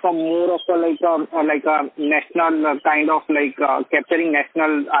of a more of a national kind of capturing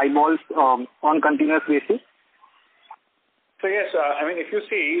national eyeballs on continuous basis? So yes, if you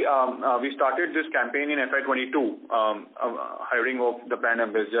see, we started this campaign in FY22, hiring of the brand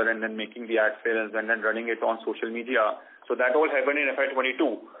ambassador and then making the ad films and then running it on social media. So that all happened in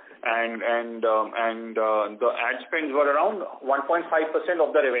FY22, and the ad spends were around 1.5%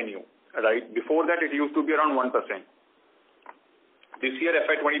 of the revenue, right? Before that, it used to be around 1%. This year,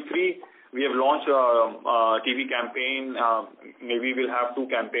 FY23, we have launched a TV campaign. Maybe we'll have 2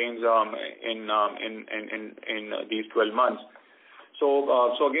 campaigns in these 12 months.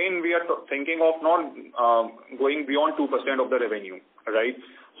 So again, we are thinking of not going beyond 2% of the revenue, right?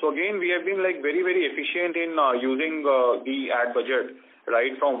 So again, we have been very, very efficient in using the ad budget,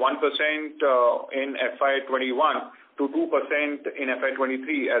 right? From 1% in FY21 to 2% in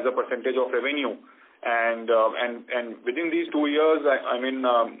FY23 as a percentage of revenue. And within these 2 years,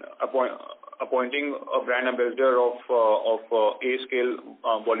 appointing a brand ambassador of A scale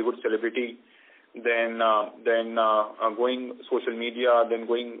Bollywood celebrity then going social media, then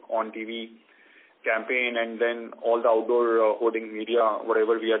going on TV campaign, and then all the outdoor hoarding media,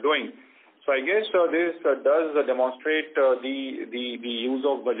 whatever we are doing. So I guess this does demonstrate the use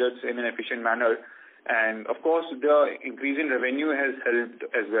of budgets in an efficient manner. And of course, the increase in revenue has helped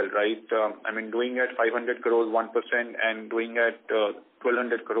as well, right? I mean, doing at 500 crores 1% and doing at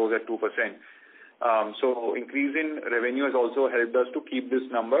 1,200 crores at 2%. So increase in revenue has also helped us to keep this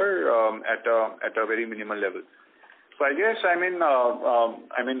number at a very minimal level. So I guess I mean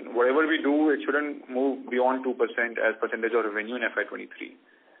whatever we do, it shouldn't move beyond 2% as percentage of revenue in FY23.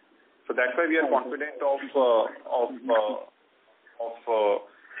 So that's why we are confident of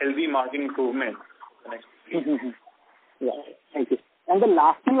healthy margin improvement next year. Yeah, thank you. And then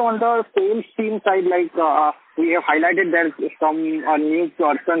lastly, on the sales team side, like we have highlighted that some new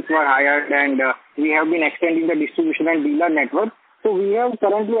persons were hired, and we have been extending the distribution and dealer network. So we have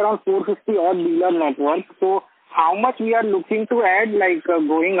currently around 450 odd dealer network. So how much we are looking to add, like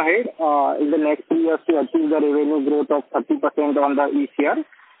going ahead in the next 3 years to achieve the revenue growth of 30% on the each year?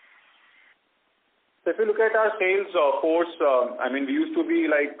 So if you look at our sales force, I mean, we used to be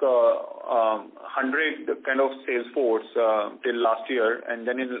like 100 kind of sales force till last year, and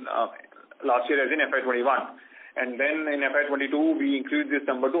then in last year as in FY21. And then in FY22, we increased this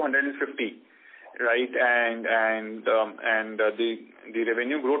number to 150, right? And the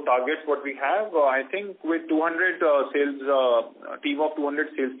revenue growth targets what we have, I think with 200 sales team of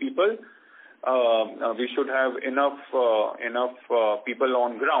 200 salespeople, we should have enough people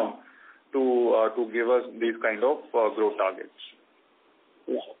on ground to give us these kind of growth targets.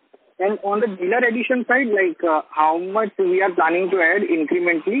 Yeah. And on the dealer addition side, like how much we are planning to add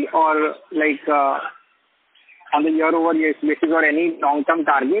incrementally, or like on the year-over-year basis, or any long-term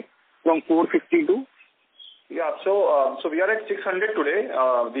target from 452? Yeah, so we are at 600 today.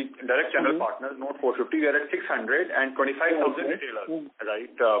 The direct channel partners, not 450. We are at 600 and 25,000 retailers,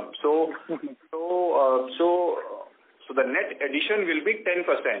 right? So the net addition will be 10%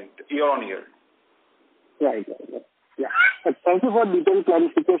 year on year. Right. Yeah. Thank you for detailed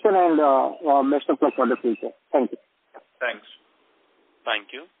clarification, and best of luck for the future. Thank you. Thanks.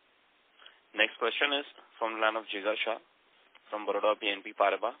 Thank you. Next question is from the line of Jigar Shah from Baroda BNP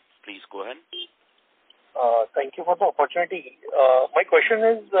Paribas. Please go ahead. Thank you for the opportunity. My question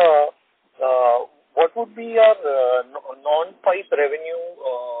is, what would be our non-pipe revenue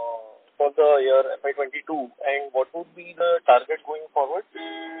for the year FY22, and what would be the target going forward?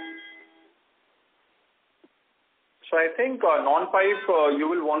 So I think non-pipe you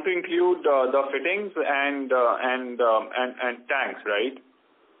will want to include the fittings and tanks, right?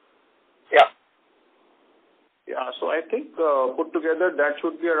 Yeah. Yeah. So I think put together that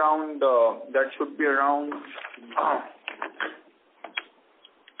should be around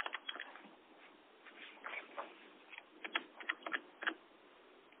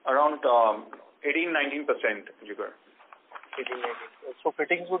around 18-19%, Jigar. 18-19. So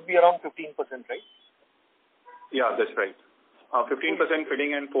fittings would be around 15%, right? Yeah, that's right. 15%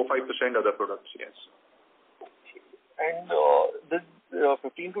 fitting and 4-5% other products. Yes. And this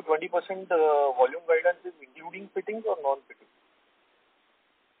 15 to 20% volume guidance is including fittings or non-fittings?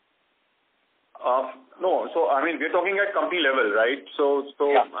 No. So I mean, we're talking at company level, right? So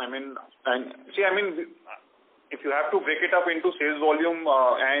yeah. I mean, if you have to break it up into sales volume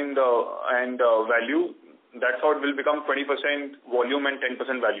and value, that's how it will become 20% volume and 10%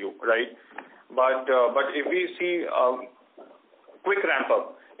 value, right? But if we see quick ramp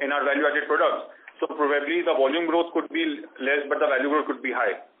up in our value-added products, so probably the volume growth could be less, but the value growth could be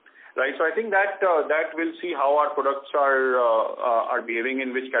high, right? So I think that we'll see how our products are behaving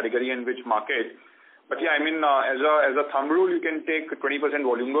in which category and which market. But yeah, I mean, as a thumb rule, you can take 20%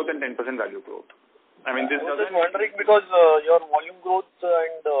 volume growth and 10% value growth. I mean, this doesn't. I'm just wondering because your volume growth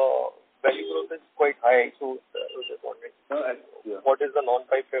and value growth is quite high, so I was just wondering what is the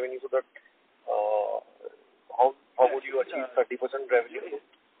non-pipe revenue, so that how would you achieve 30% revenue?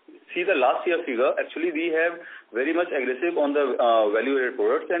 See the last year figure, actually we have very much aggressive on the value-added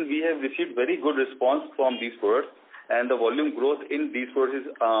products, and we have received very good response from these products, and the volume growth in these products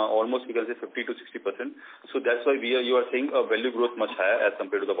is almost, we can say, 50 to 60%. So that's why you are seeing a value growth much higher as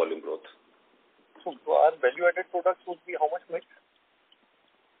compared to the volume growth. So our value-added products would be how much mix?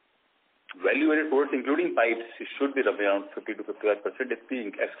 Value-added products, including pipes, it should be around 50 to 55%. If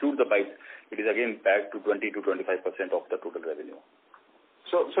we exclude the pipes, it is again back to 20 to 25% of the total revenue.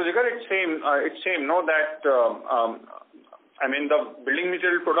 So Jigar, it's same. No, that I mean the building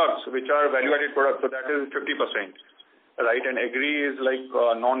material products, which are value-added products, so that is 50%, right? And agri is like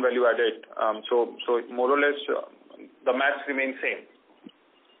non-value-added. So more or less the maths remains same.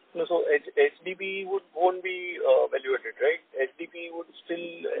 No, so HDB won't be value-added, right? HDB would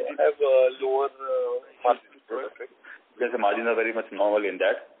still have lower margin product, right? Because the margins are very much normal in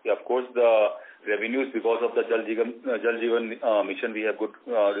that. Yeah, of course, the revenues because of the Jal Jeevan mission, we have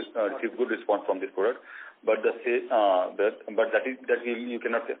received good response from this product. But you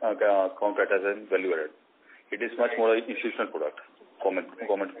cannot count that as a value added. It is much more an institutional product,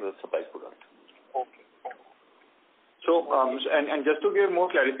 government supplies product. Okay. So, and just to give more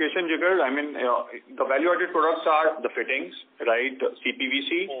clarification, Jigar, I mean, the value-added products are the fittings, right?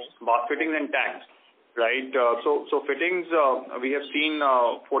 CPVC, bath fittings and tanks, right? So fittings, we have seen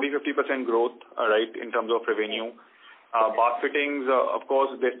 40-50% growth, right, in terms of revenue. Bath fittings, of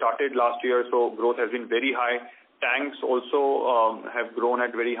course, they started last year, so growth has been very high. Tanks also have grown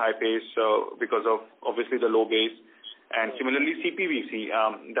at very high pace because of obviously the low base. And similarly, CPVC,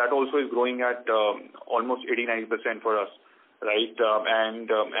 that also is growing at almost 80-90% for us, right? And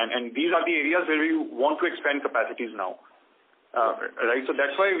these are the areas where we want to expand capacities now, right? So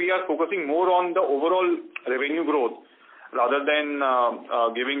that's why we are focusing more on the overall revenue growth rather than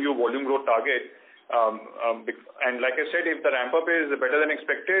giving you volume growth target. And like I said, if the ramp up is better than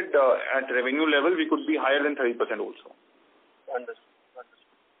expected at revenue level, we could be higher than 30% also. Understood.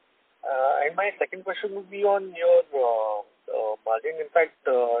 And my second question would be on your margin. In fact,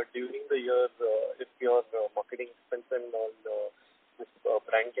 during the year, if your marketing expense and all this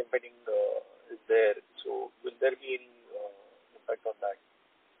brand campaigning is there, so will there be any impact on that?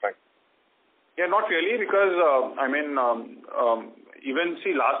 Right. Yeah, not really, because even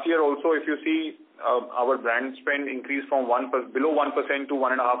see last year also, if you see our brand spend increased from below 1% to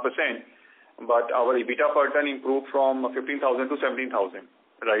 1.5%, but our EBITDA per ton improved from 15,000 to 17,000.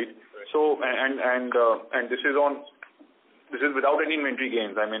 Right. So and this is without any inventory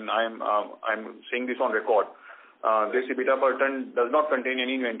gains. I mean, I'm saying this on record. This EBITDA per ton does not contain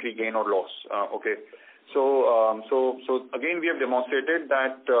any inventory gain or loss. Okay. So again, we have demonstrated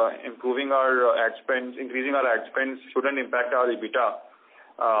that increasing our ad spends shouldn't impact our EBITDA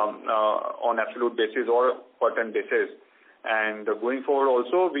on absolute basis or per ton basis. And going forward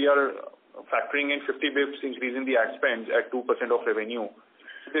also, we are factoring in 50 bips increase in the ad spends at 2% of revenue.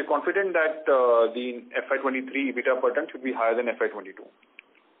 We're confident that the FY23 EBITDA per ton should be higher than FY22.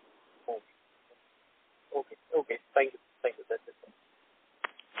 Okay. Thank you. That's it.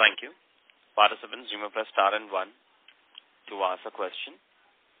 Thank you. Participants, you may press star and 1 to ask a question.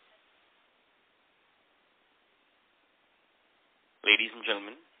 Ladies and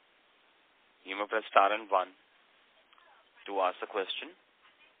gentlemen, you may press star and 1 to ask a question.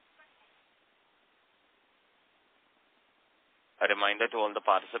 A reminder to all the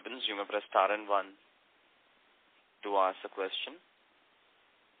participants, you may press star and 1 to ask a question.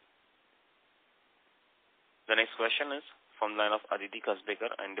 The next question is from the line of Aditi Kasbekar,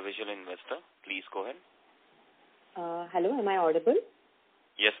 individual investor. Please go ahead. Hello, am I audible?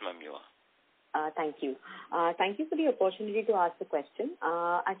 Yes, ma'am, you are. Thank you. Thank you for the opportunity to ask the question.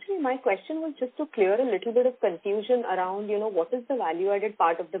 Actually, my question was just to clear a little bit of confusion around, what is the value-added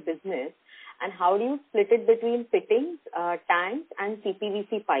part of the business and how do you split it between fittings, tanks and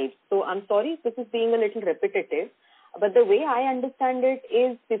CPVC pipes? So I'm sorry if this is being a little repetitive, but the way I understand it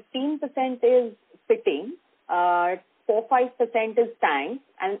is 15% is fittings, 4-5% is tanks,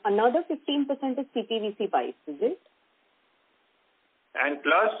 and another 15% is CPVC pipes, is it? And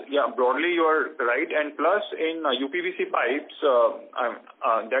plus, yeah, broadly you are right. And plus in UPVC pipes,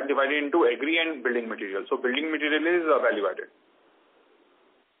 that divided into agri and building material. So building material is value added.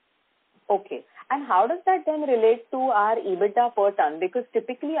 Okay. And how does that then relate to our EBITDA per ton? Because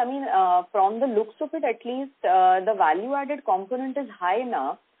typically, from the looks of it, at least the value-added component is high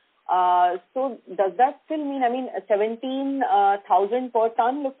enough. So does that still mean, 17,000 per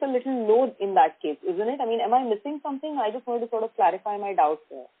ton looks a little low in that case, isn't it? Am I missing something? I just wanted to sort of clarify my doubts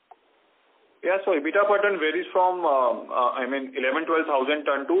there. Yeah, so EBITDA per ton varies from, 11,000-12,000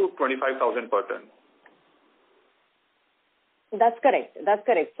 ton to 25,000 per ton. That's correct.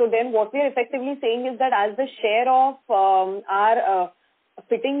 So then what we are effectively saying is that as the share of our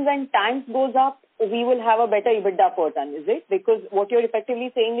fittings and tanks goes up, we will have a better EBITDA per ton, is it? Because what you're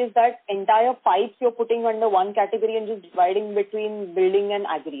effectively saying is that entire pipes you're putting under one category and just dividing between building and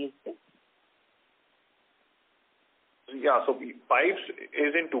agri, is it? Yeah, so pipes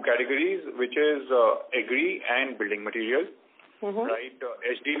is in two categories, which is agri and building material. Mm-hmm. Right?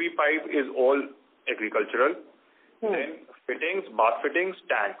 HDB pipe is all agricultural. Then fittings, bath fittings,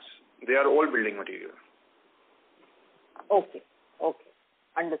 tanks, they are all building material. Okay.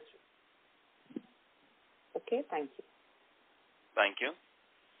 Understood. Okay, thank you. Thank you.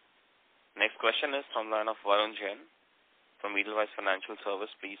 Next question is from the line of Varun Jain from Edelweiss Financial Service.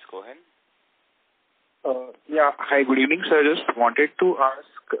 Please go ahead. Yeah. Hi, good evening, sir. Just wanted to ask,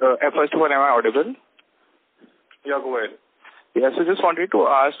 first of all, am I audible? Yeah, go ahead. Yeah, so just wanted to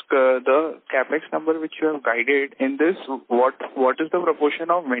ask the capex number which you have guided in this, what is the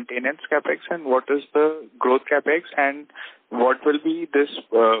proportion of maintenance capex and what is the growth capex, and what will be this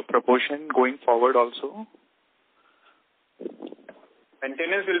proportion going forward also?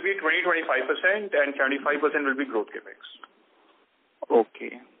 Maintenance will be 20-25% and 75% will be growth capex.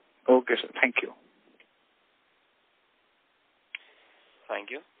 Okay. Okay, sir. Thank you. Thank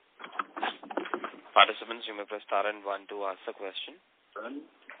you. Participants, you may press star and 1 to ask the question.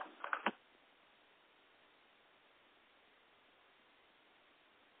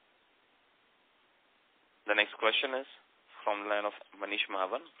 The next question is from the line of Manish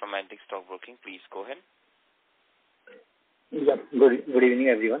Mahavan from Antique Stock Broking. Please go ahead. Yeah, good evening,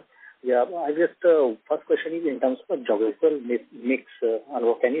 everyone. Yeah, I just first question is in terms of geographical mix.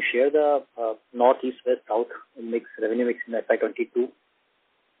 Can you share the north, east, west, south mix, revenue mix in FY22?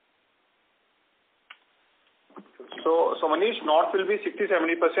 So Manish, north will be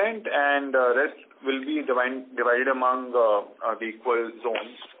 60-70% and rest will be divided among the equal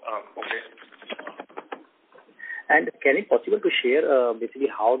zones. Okay. And can it possible to share basically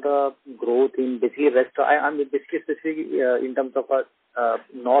how the growth in basically rest? I'm basically specifically in terms of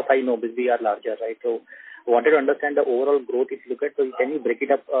north. I know basically are larger, right? So wanted to understand the overall growth. If you look at, so can you break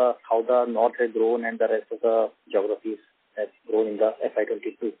it up how the north has grown and the rest of the geographies has grown in the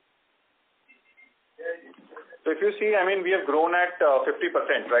FY22? So if you see, I mean, we have grown at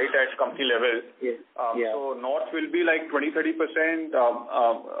 50%, right, at company level. Yes. So north will be like 20-30%,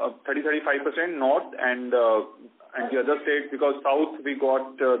 30-35% north, and the other states, because south we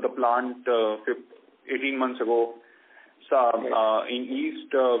got the plant 18 months ago. So in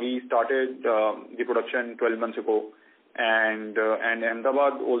east we started the production 12 months ago, and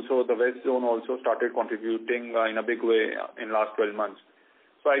Ahmedabad also, the west zone also started contributing in a big way in last 12 months.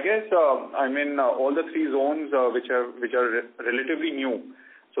 So I guess, I mean, all the three zones which are relatively new,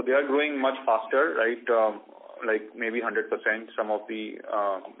 so they are growing much faster, right? Like maybe 100% some of the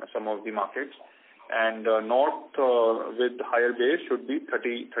markets, and north with higher base should be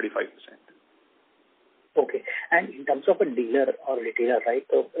 30-35%. Okay. And in terms of a dealer or retailer, right?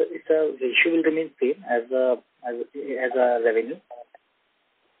 So it's a ratio will remain same as a revenue.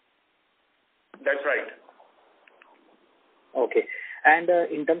 That's right. Okay. And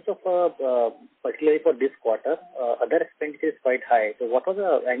in terms of particularly for this quarter, other expenditure is quite high. So what was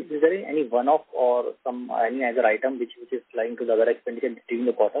is there any one-off or any other item which is lying to the other expenditure during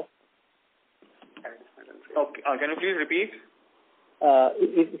the quarter? Okay. Can you please repeat?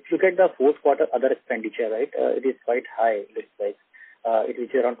 If you look at the fourth quarter other expenditure, right, it is quite high. It looks like it is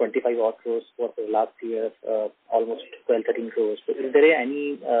around 25 odd crores for the last year, almost 12-13 crores. So is there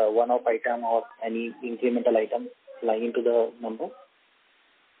any one-off item or any incremental item lying into the number?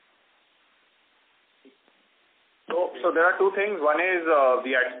 So there are two things. One is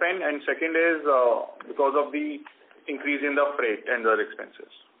the ad spend, and second is because of the increase in the freight and other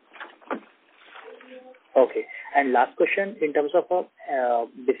expenses. Okay. And last question, in terms of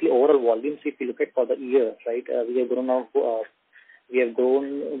basically overall volumes, if you look at for the year, right, we have grown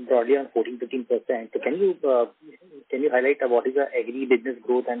broadly on 14-15%. So can you highlight what is the agri business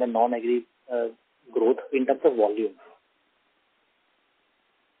growth and the non-agri growth in terms of volume?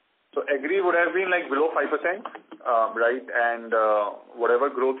 So agri would have been like below 5%, right? And whatever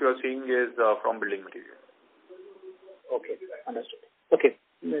growth you are seeing is from building material. Okay, understood. Okay,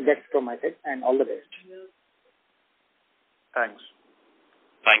 that's from my side, and all the best. Thanks.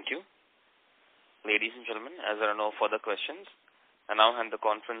 Thank you. Ladies and gentlemen, as there are no further questions, I now hand the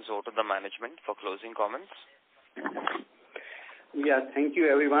conference over to the management for closing comments. Yeah, thank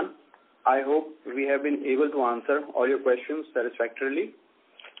you everyone. I hope we have been able to answer all your questions satisfactorily.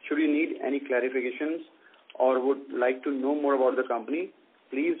 Should you need any clarifications or would like to know more about the company,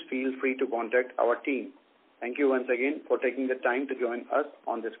 please feel free to contact our team. Thank you once again for taking the time to join us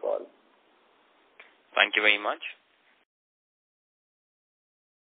on this call. Thank you very much.